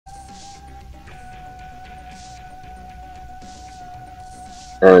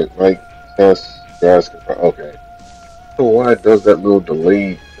Alright, Mike, guys, okay. So why does that little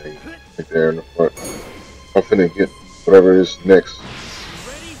delayed thing right there in the front? I'm finna get whatever is next.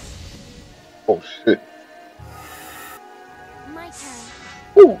 Ready? Oh shit. My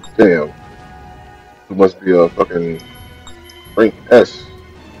turn. Ooh, damn. It must be a fucking rank S.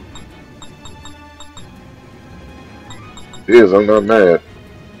 It is, I'm not mad.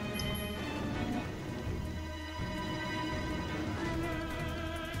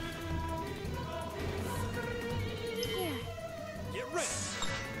 Here. Get ready.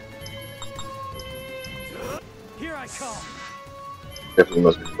 Here I come. Definitely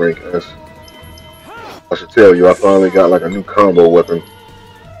must be rank S. I should tell you, I finally got like a new combo weapon.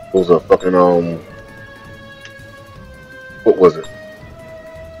 It was a fucking, what was it?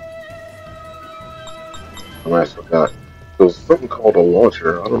 I forgot. It was something called a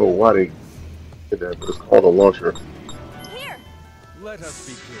launcher. I don't know why they did that, but it's called a launcher. Here. Let us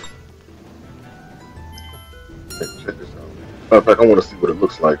begin. Check this out. Matter of fact, I want to see what it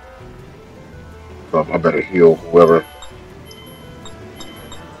looks like. So I better heal whoever.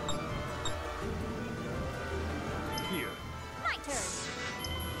 Here. My turn.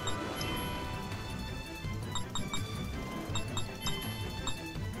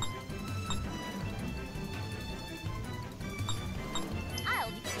 I'll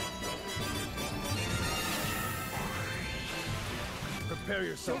be Prepare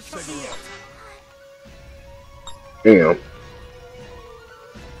yourself, Segura. Damn.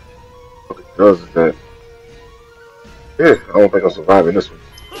 What it does is that. Yeah, I don't think I'm surviving this one.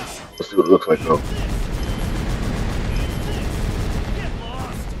 Let's see what it looks like though. Get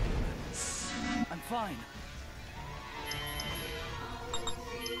lost. I'm fine.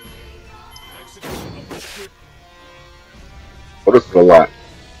 Oh, this is a lot.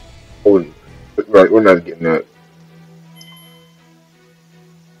 Holy. Right, we're not getting that.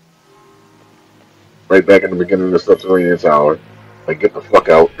 Right back in the beginning of the subterranean tower. Like, get the fuck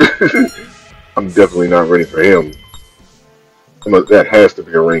out. I'm definitely not ready for him. That has to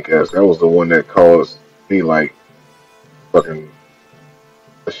be a rank S. That was the one that caused me, like, fucking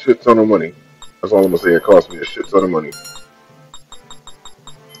a shit ton of money. That's all I'm gonna say. It cost me a shit ton of money.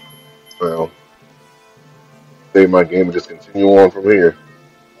 Well, save my game and just continue on from here.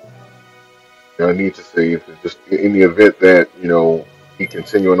 And I need to save. Just in the event that, he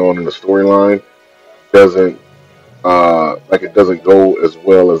continuing on in the storyline doesn't, like it doesn't go as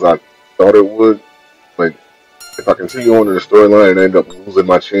well as I thought it would. Like, if I continue on in the storyline and end up losing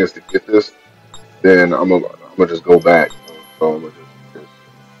my chance to get this, then I'm gonna just go back. So I'm just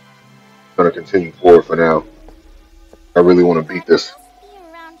gonna continue forward for now. I really want to beat this. Must be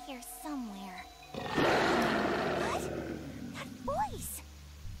around here somewhere. What? That voice!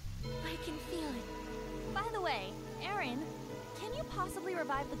 I can feel it. By the way, Aaron, can you possibly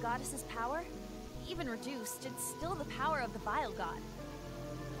revive the goddess's power? Even reduced, it's still the power of the Vile God.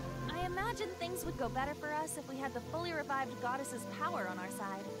 I imagine things would go better for us if we had the fully revived goddess's power on our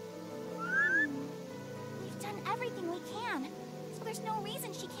side. We've done everything we can, so there's no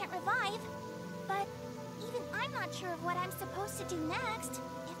reason she can't revive. But even I'm not sure of what I'm supposed to do next.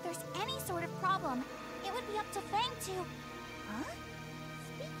 If there's any sort of problem, it would be up to Fang to... Huh?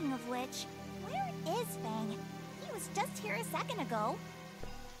 Speaking of which, where is Fang? He was just here a second ago.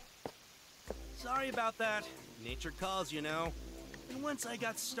 Sorry about that. Nature calls, you know. And once I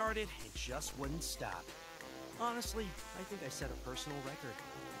got started, it just wouldn't stop. Honestly, I think I set a personal record.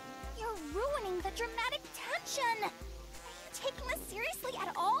 You're ruining the dramatic tension! Are you taking this seriously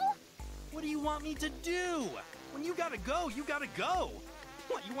at all? What do you want me to do? When you gotta go, you gotta go.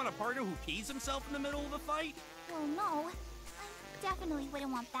 What, you want a partner who pees himself in the middle of a fight? Well, no. I definitely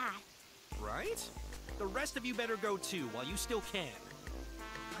wouldn't want that. Right? The rest of you better go too, while you still can.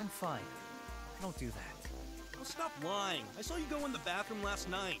 I'm fine. Don't do that. Oh, stop lying. I saw you go in the bathroom last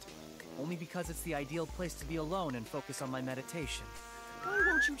night. Only because it's the ideal place to be alone and focus on my meditation. Why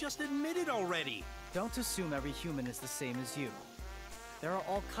won't you just admit it already? Don't assume every human is the same as you. There are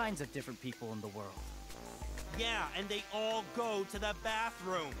all kinds of different people in the world. Yeah, and they all go to the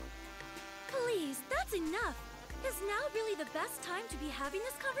bathroom. Please, that's enough. Is now really the best time to be having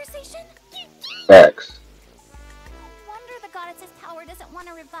this conversation? Facts. No wonder the goddess's power doesn't want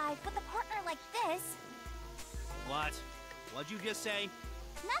to revive with a partner like this. What? What'd you just say?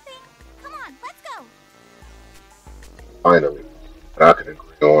 Nothing. Come on, let's go. Finally, I can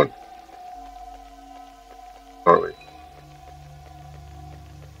agree on. Aren't we?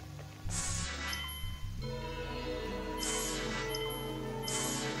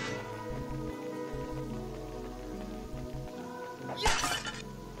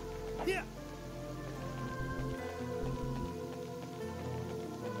 Yeah.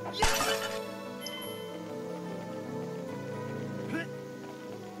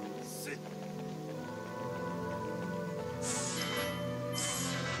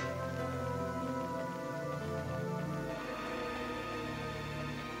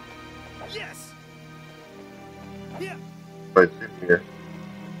 Yes. Yeah. Right here.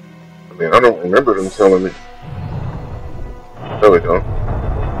 I mean, I don't remember them telling me. There we go.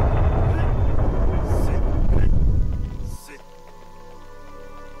 Sit.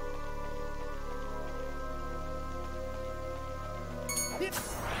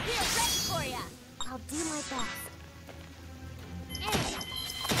 Here, ready for ya. I'll do my best.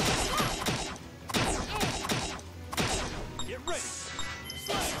 Get ready.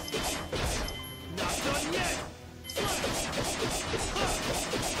 Slice. Not done yet.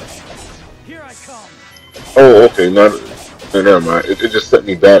 Here I come. Oh, okay. Never mind. It just set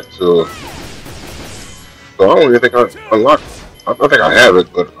me back to. So I don't even think I unlocked it. I think I have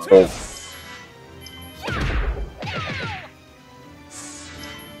it, but I don't.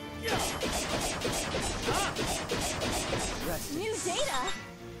 New data?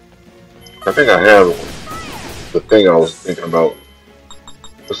 I think I have the thing I was thinking about.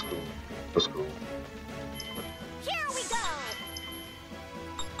 That's cool. That's cool. Here we go!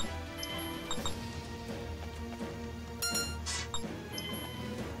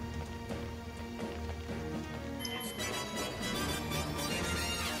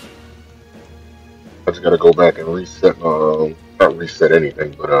 I just gotta go back and reset. Not reset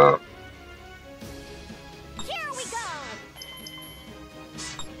anything, but Here we go!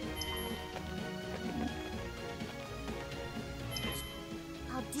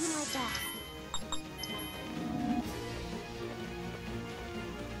 I'll do my best.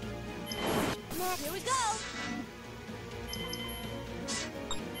 Next. Here we go!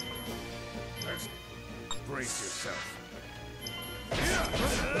 Brace yourself.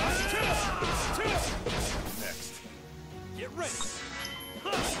 Next. Get ready.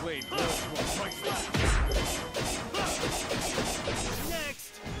 Wait, blows won't quite fly.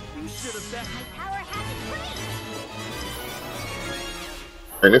 Next. You should have bet. My power has increased!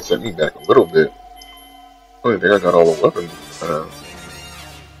 and it sent me back a little bit. I don't think I got all the weapons.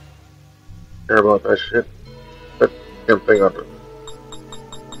 Care about that shit? That damn thing out there.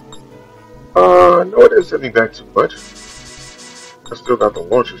 No, it didn't set me back too much. I still got the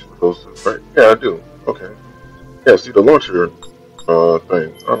launchers for those two, right? Yeah, I do. Okay. Yeah, see the launcher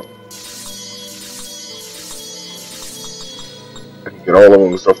thing. Oh. I can get all of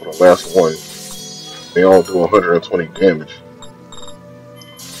them except for the last one. They all do 120 damage.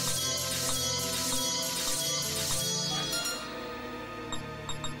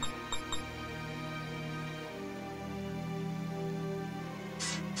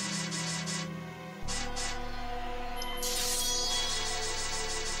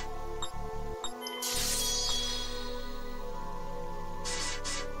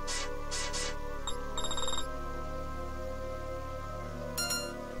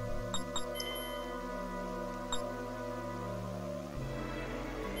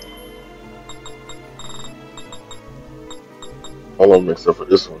 All of them except for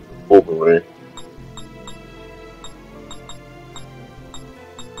this one, the Wolverine.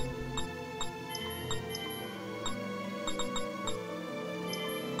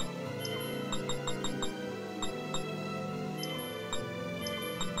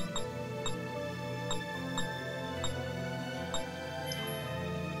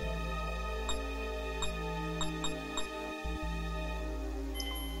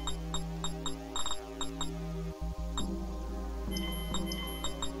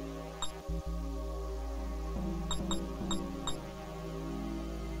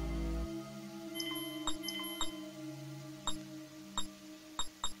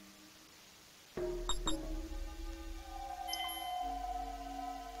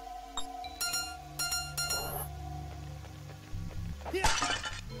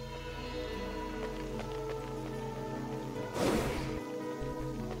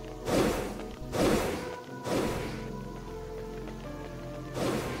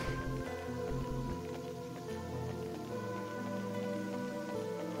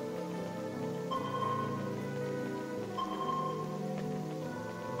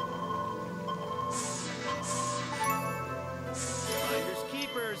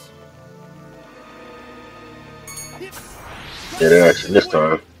 Get in action this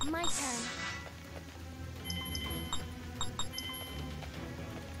time. My turn.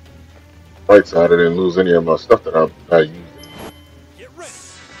 Right side, I didn't lose any of my stuff that I used. Get ready.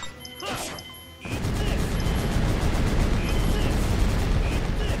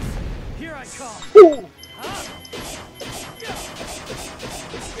 Here I come. Woo!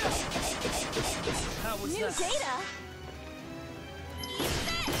 How was New that? data?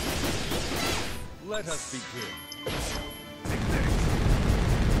 Let us begin.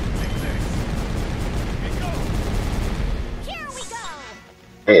 Here we go!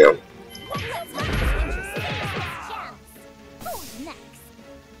 Damn.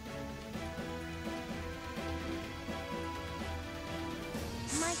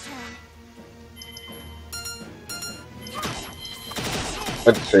 My turn.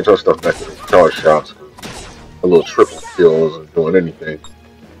 I just change our stuff back to the charge shots. A little triple kill isn't doing anything.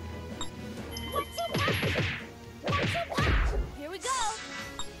 Here we go.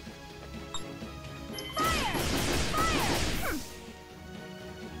 Fire! Fire!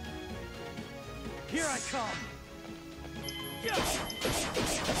 Here I come. Yeah.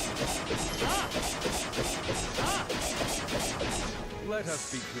 Let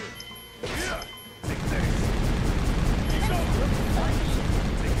us begin. Yeah. Take this. Go.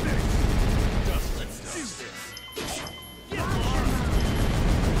 Take this. Just let's do this. Get lost.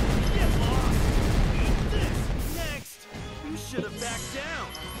 Get lost. Eat this. Next. You should have backed down.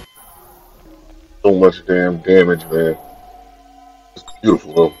 So much damn damage, man. It's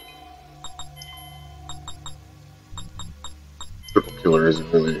beautiful though. Triple killer isn't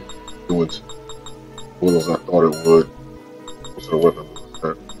really doing as well as I thought it would. What's the weapon? What's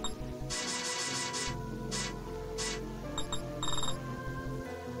that?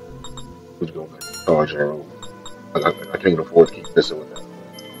 Let's go back to charge arrow. I can't afford to keep messing with that.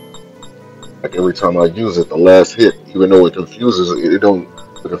 Like every time I use it, the last hit, even though it confuses,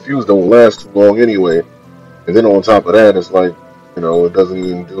 the confuse don't last too long anyway. And then on top of that, it's like, you know, it doesn't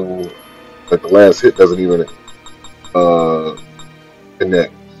even do, like the last hit doesn't even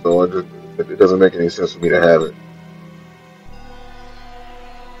connect. So it doesn't make any sense for me to have it.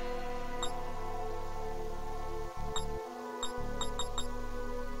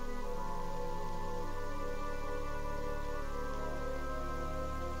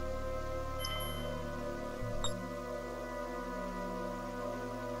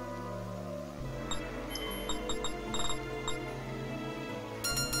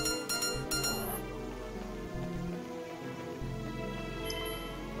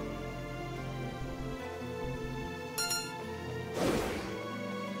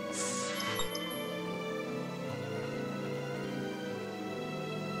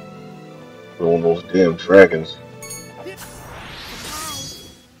 On those damn dragons.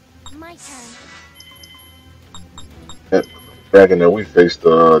 My turn. That dragon that we faced,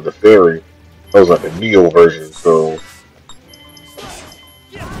 the fairy, that was like a Neo version, so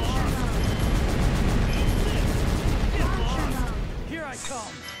Here I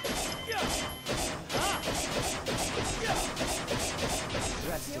come. Yeah.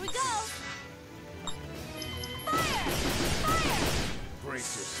 Here we go. Fire! Fire!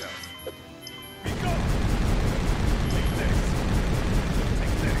 Brace yourself. Be gone. Take this.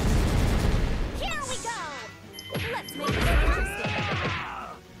 Take this. Here we go. Let's make this interesting.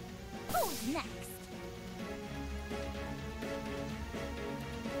 Who's next?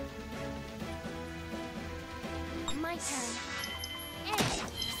 My turn.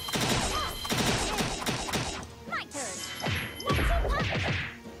 My turn.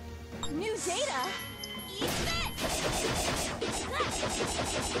 New data? Eat this!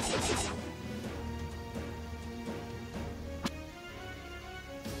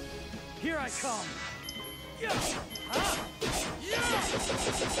 Here I come. Yeah. Yeah.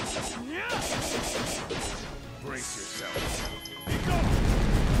 Yeah. Brace yourself. Be gone.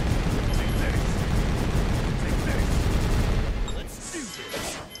 Take this. Take this. Let's do this.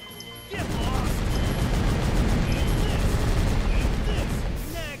 Get lost. Eat this. Eat this.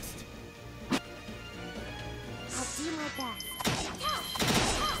 Next. I'll do my best.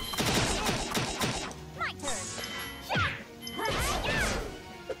 My turn.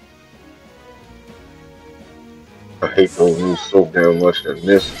 I hate those moves so damn much that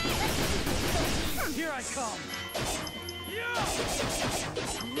miss. Here I come. Yeah.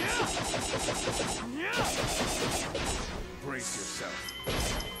 Yeah. Yeah. Brace yourself.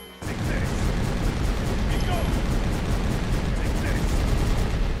 Take this. Be gone. Take this.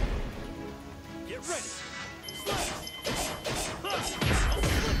 Get ready. Slash. Ha.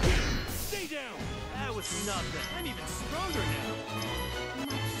 Stay down. That was nothing. I'm even stronger now.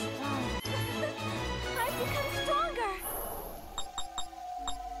 Much stronger. I've become stronger.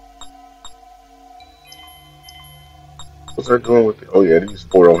 What's that doing with the, oh yeah, these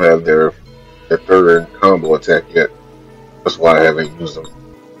four don't have their third combo attack yet. That's why I haven't used them.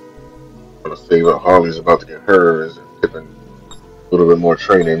 I'm gonna save up. Harley's about to get hers and Pippin a little bit more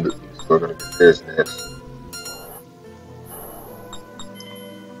training. So we're gonna get theirs next.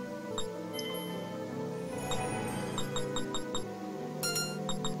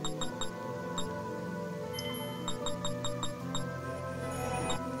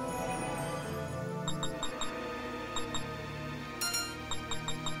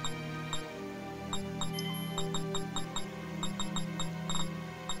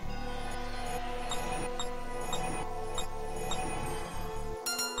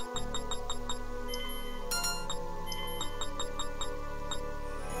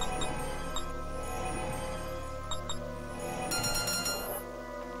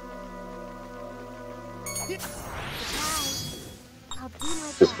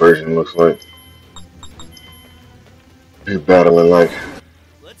 this version looks like. He's battling like.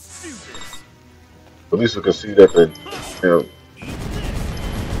 Let's do this. At least we can see that the, you know,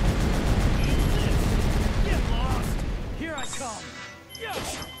 Get lost. Here I come.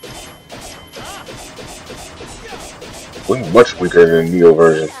 we're much weaker than the Neo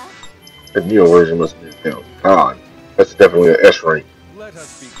version. The Neo version must be, you know, God. That's definitely an S rank. Let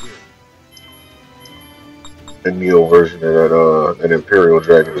us begin. The Neo version of that Imperial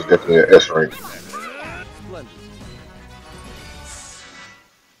Dragon is definitely an S rank. Splendid.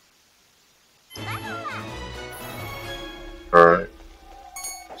 Alright.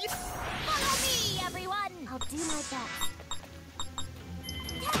 Follow me, everyone! I'll do my best.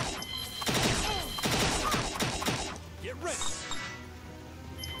 Get ready.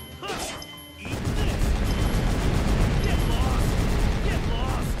 Eat this. Get lost. Get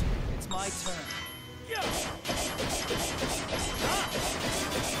lost. It's my turn.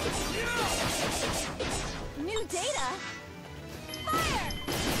 New data? Fire!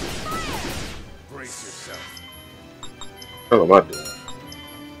 Fire! Brace yourself. What am I doing?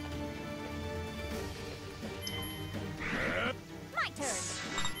 My turn.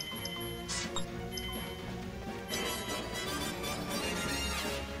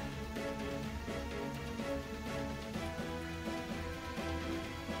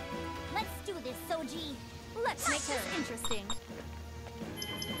 Let's do this, Soji. Let's make this interesting.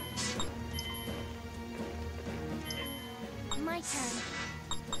 My turn.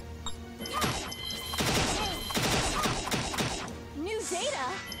 New data?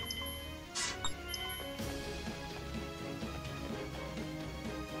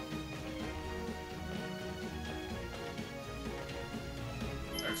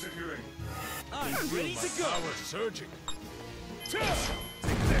 Executing. I'm ready to go. Power surging. Take this.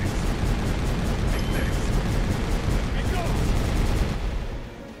 Take this. And go.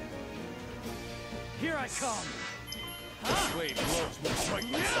 Here I come. Blade blows will strike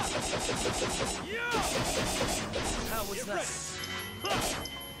my soul. How was Get that? ready.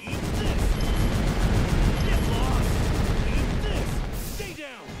 Eat this. Get lost. Eat this. Stay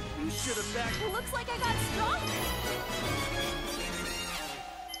down. You should have backed. Looks like I got stronger.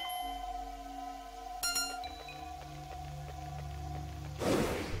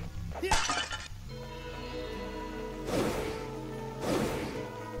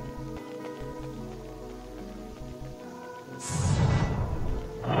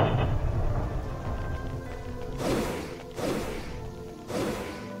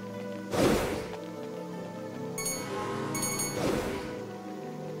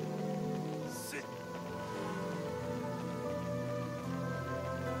 Sit.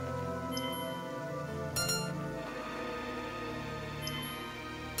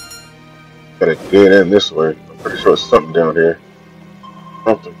 Got a dead end this way. I'm pretty sure it's something down here.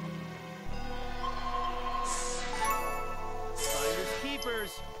 Something. Finders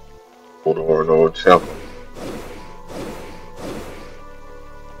keepers. Hold on, old chapel.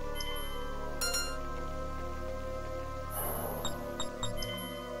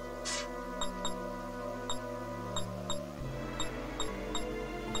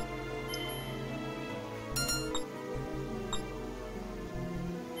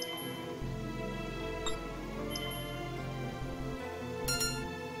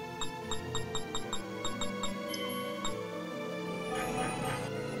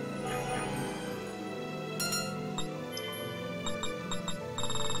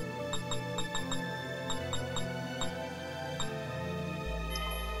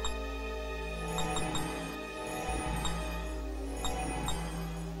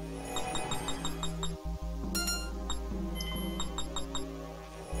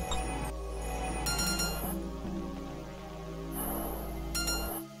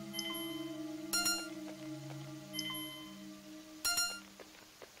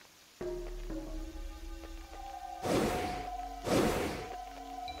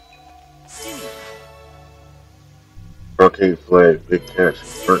 Arcade flag, big catch,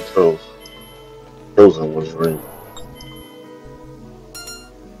 burnt toast. Chosen was ring.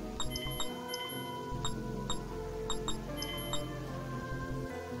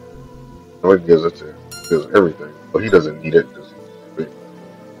 Oh, it gives it to him. It gives everything. But he doesn't need it because he's big.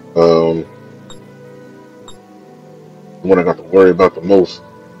 The one I got to worry about the most.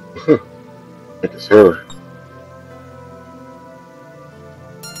 I think it's her.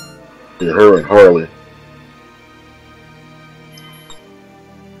 Yeah, her and Harley.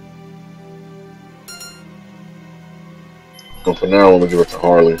 But for now, I'm gonna give it to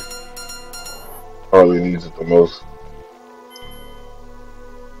Harley. Harley needs it the most.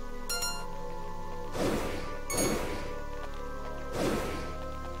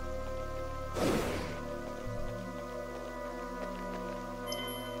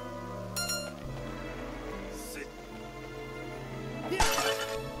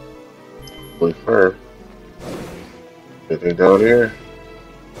 Really fair. Anything down here?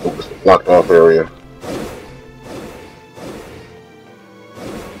 Oh, it's a blocked off area.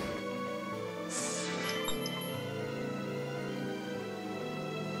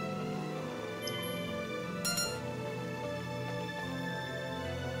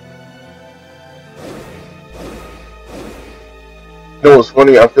 You know what's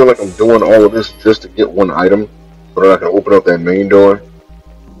funny? I feel like I'm doing all of this just to get one item, so that I can open up that main door.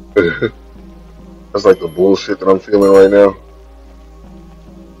 That's like the bullshit that I'm feeling right now.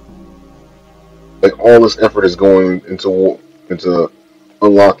 Like all this effort is going into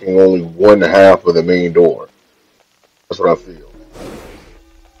unlocking only one half of the main door. That's what I feel.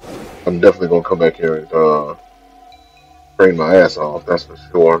 I'm definitely gonna come back here and train my ass off. That's for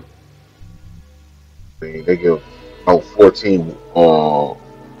sure. I mean, they give out 14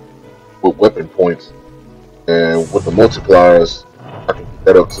 with weapon points, and with the multipliers, I can get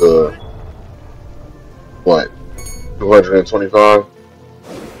that up to what, 225.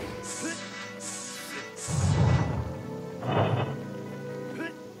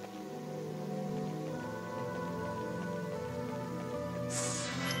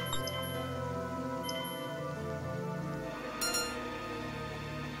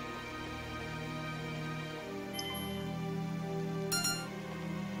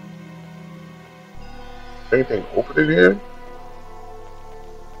 Anything open in here?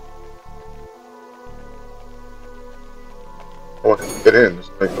 Oh, I can get in. This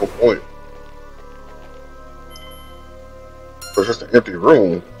makes no point. It's just an empty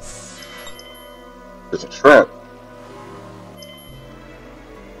room. It's a trap.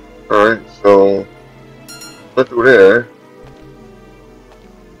 Alright, so went through there.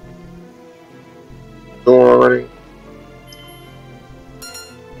 Door already.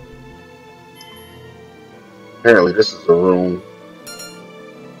 Apparently this is a room.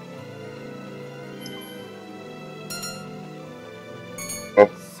 Oh,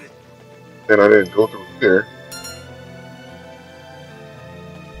 then I didn't go through here.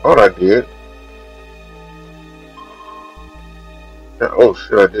 Thought I did. Yeah, oh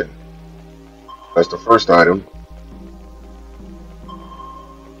shit, I didn't. That's the first item.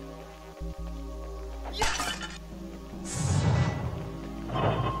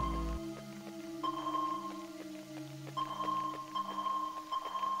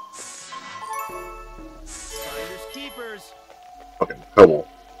 Fucking pebble.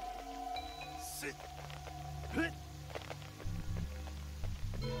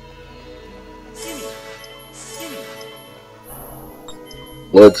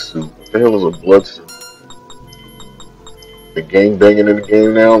 Blood suit. What the hell is a blood suit? The gang banging in the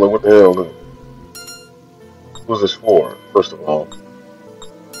game now? Like what the hell? Who's this for? First of all.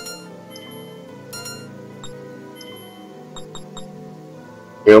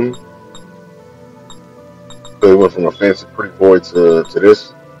 Him? So he went from a fancy pretty boy to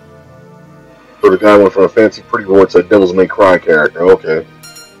this. So the guy went from a fancy pretty boy to a Devil's May Cry character. Okay.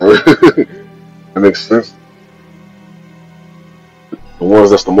 That makes sense. The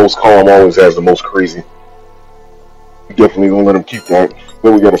ones that's the most calm always has the most crazy. We definitely gonna let him keep that.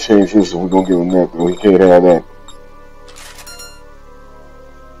 Then we gotta change his, so we're gonna give him that, though. He can't have that.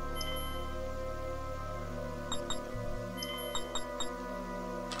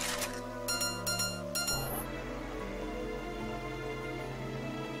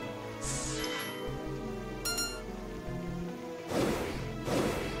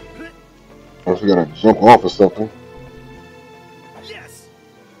 Unless we gotta jump off or something. Yes.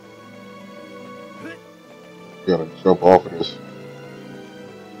 We gotta jump off of this.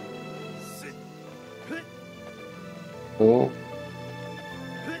 Oh.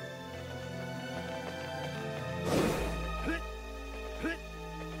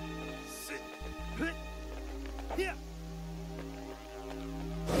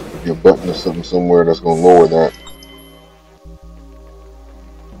 There'll be a button or something somewhere that's gonna lower that.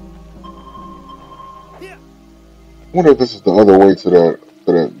 I wonder if this is the other way to that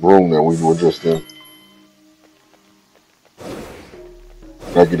room that we were just in.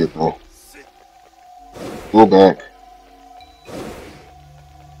 I get it though. Go back.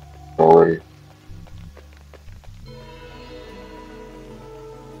 Already.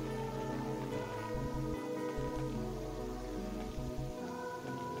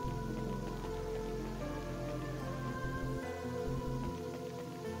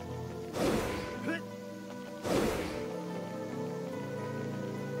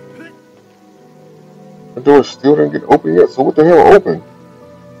 The door still didn't get open yet, so what the hell open?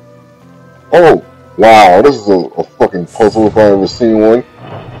 Oh, wow, this is a fucking puzzle if I ever seen one.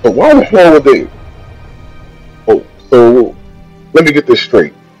 But why the hell would they... Oh, so, let me get this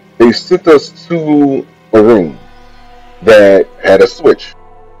straight. They sent us to a room that had a switch.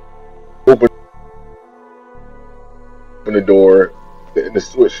 Open the door, and the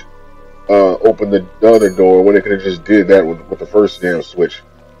switch opened the other door when they could have just did that with the first damn switch.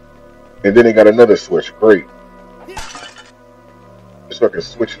 And then they got another switch. Great. Just fucking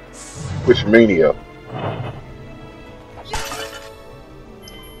switch mania.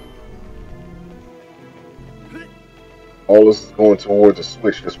 All this is going towards a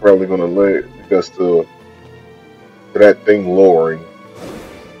switch that's probably going to lead us to that thing lowering.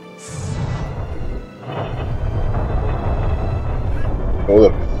 Oh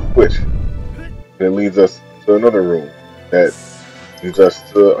look, switch. And it leads us to another room that leads us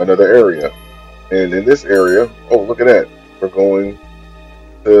to another area. And in this area, oh look at that. We're going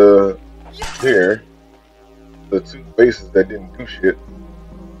to here. The two bases that didn't do shit.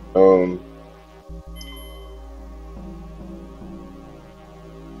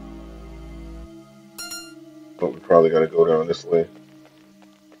 But we probably gotta go down this way.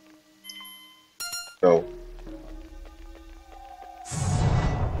 No.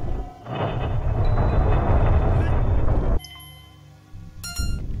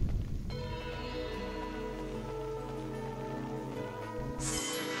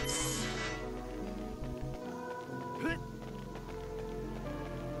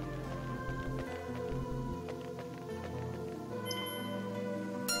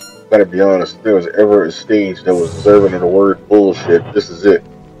 Gotta be honest, if there was ever a stage that was deserving of the word bullshit, this is it.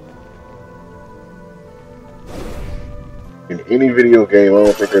 In any video game, I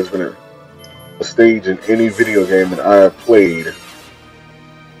don't think there's been a stage in any video game that I have played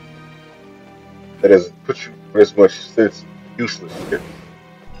that has put you for this much sense useless shit.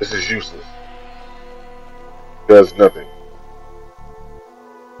 This is useless. Does nothing.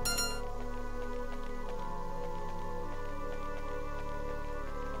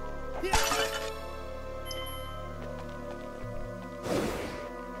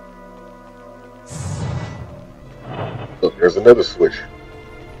 Look, there's another switch.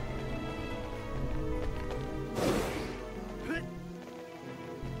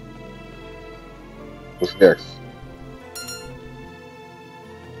 What's next?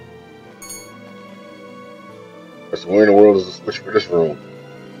 So where in the world is the switch for this room?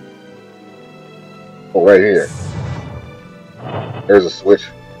 Oh, right here. There's a switch.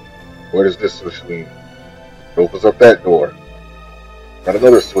 Where does this switch lead? It opens up that door. Got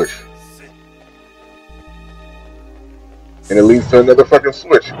another switch. And it leads to another fucking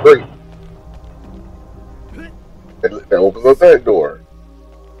switch. Great. That opens up that door.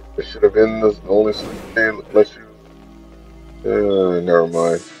 It should have been the only switch that lets you... never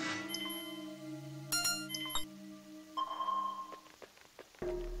mind.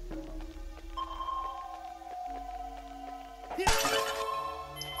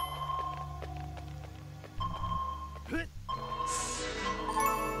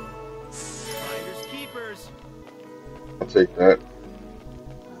 Finders keepers. I'll take that.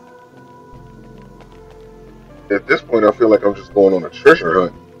 At this point, I feel like I'm just going on a treasure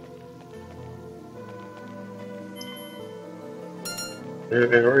hunt.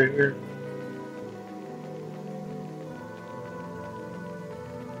 Anything right here?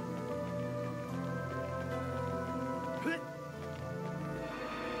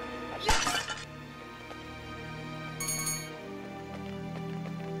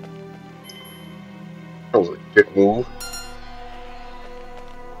 That was a dick move.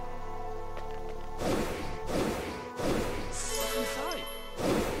 What's inside?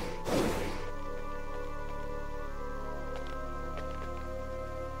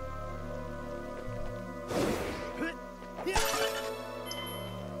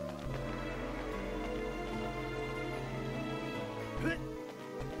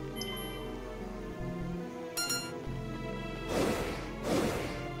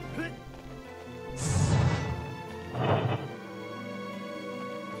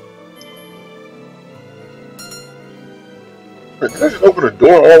 Did I just open the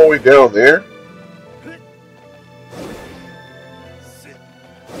door all the way down there?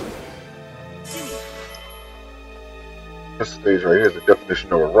 This stage right here is the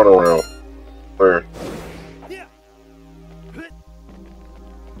definition of a runaround. Where?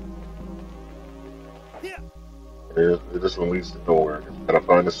 This one leads to nowhere. Gotta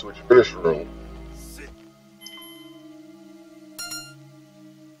find the switch for this room.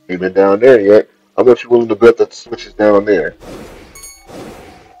 Ain't been down there yet. How much you willing to bet that the switch is down there?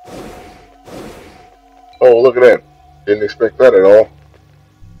 Oh, look at that. Didn't expect that at all.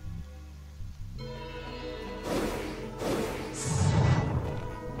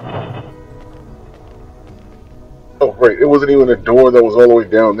 Oh, great. It wasn't even a door that was all the way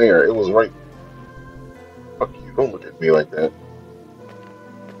down there. It was right. Fuck you! Don't look at me like that.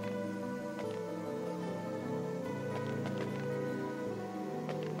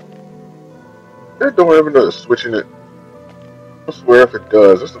 That door have another switch in it? I swear if it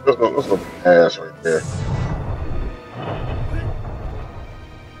does, that's gonna be ass right there.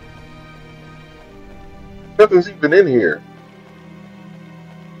 Nothing's even in here.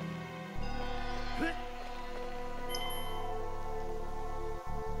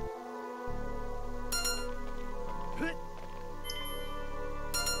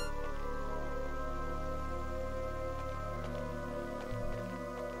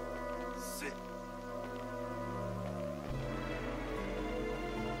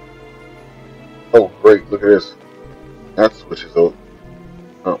 Oh great, look at this. That switch is open.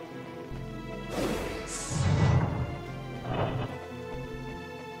 Oh.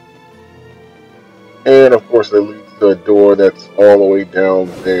 And of course that leads to a door that's all the way down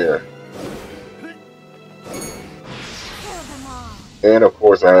there. And of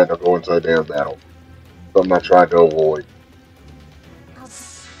course I had to go into a damn battle. Something I tried to avoid.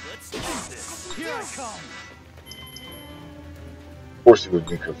 Let's do this. Here I come. Of course he would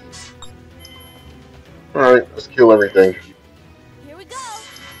be confused. Alright, let's kill everything. Here we go.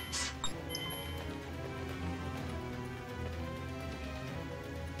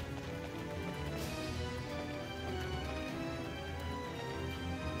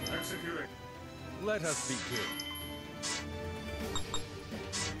 Executing. Let us begin.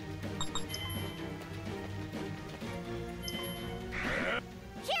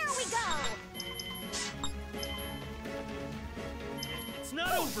 Here we go. It's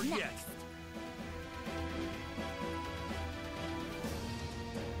not over yet.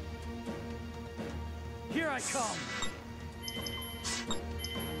 Here I come.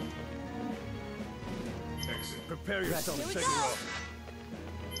 Exit. Prepare yourself, Here we Seguro.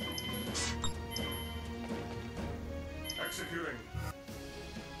 Executing.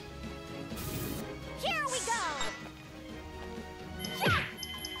 Here we go.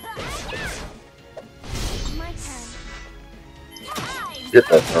 My turn. Get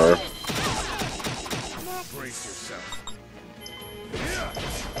that time. Brace yourself.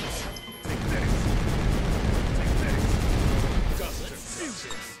 Let's do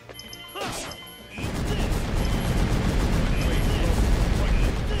this.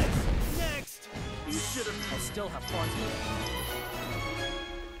 Next. You should have. I still have fun to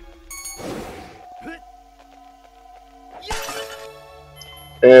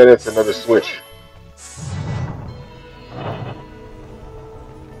And it's another switch.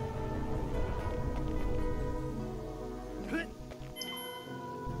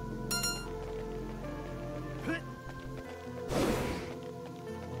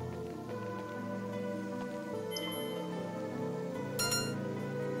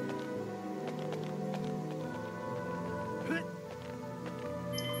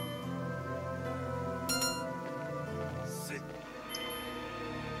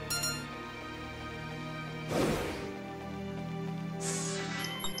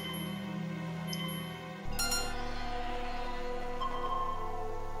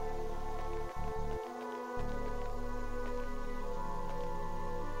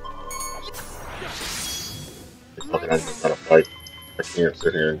 Fucking I just gotta fight. I can't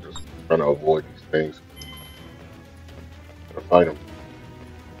sit here and just try to avoid these things. Gotta fight them.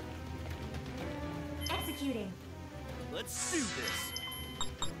 Executing. Let's do this.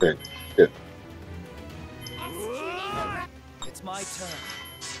 Man, shit. It's my turn.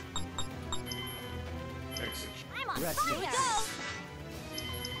 Exit. I'm on Rest fire. in Here we peace.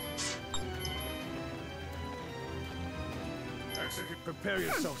 go. Execute. Prepare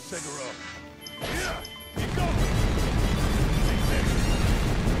yourself, Seguro. Yeah. You go. Take this.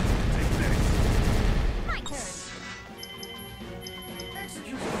 My turn.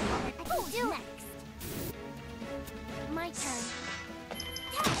 Execute. Who's next? My turn.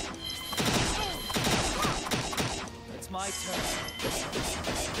 It's my turn.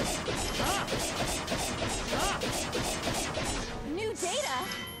 New data.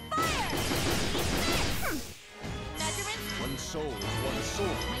 Fire. Measurements. One soul is one soul.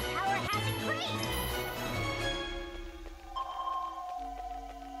 My power has increased.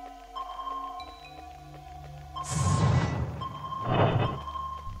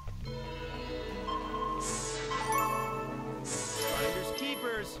 Finders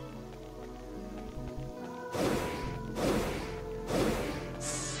keepers.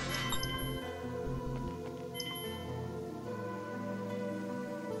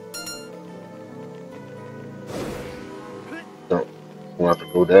 No, we'll have to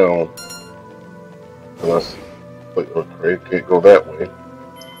go down. Unless But okay, can't go that way.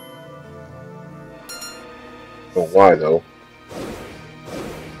 Know why though?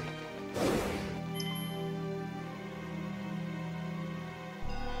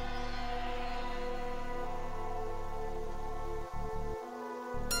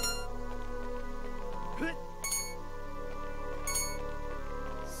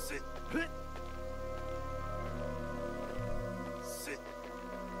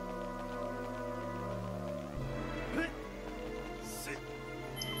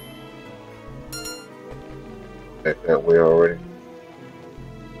 Back that way already.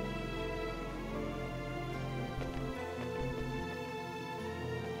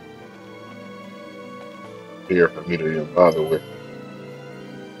 Here for me to even bother with.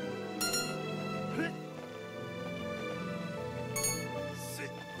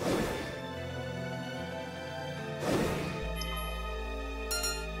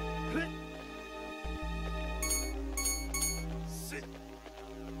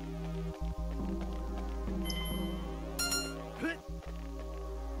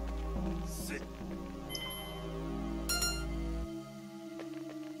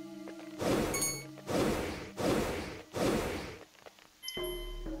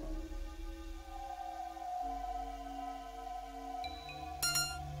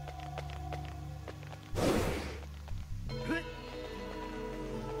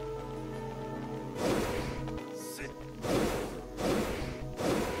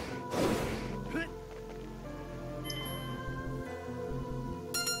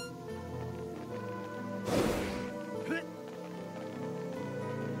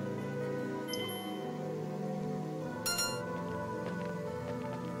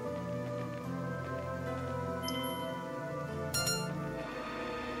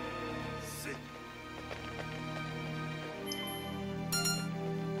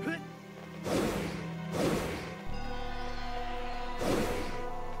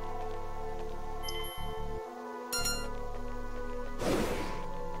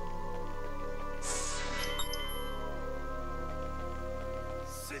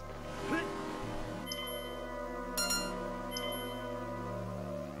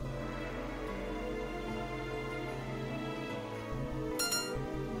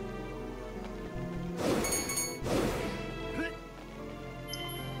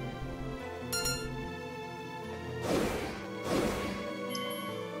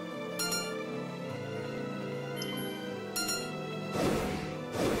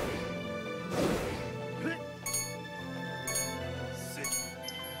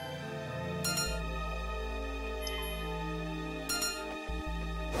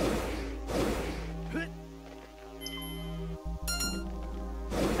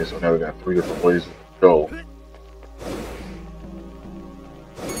 Okay, so now we got 3 different ways to go.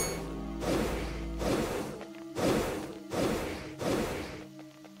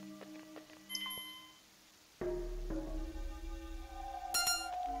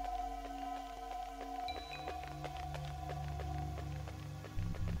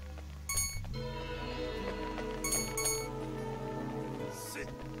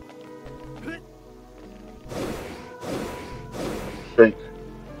 Straight.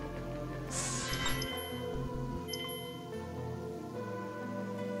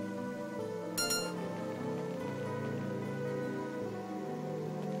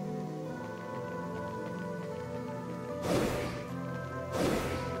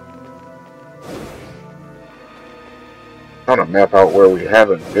 Trying to map out where we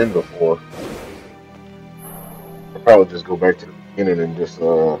haven't been before. I'll probably just go back to the beginning and just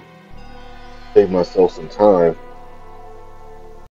save myself some time.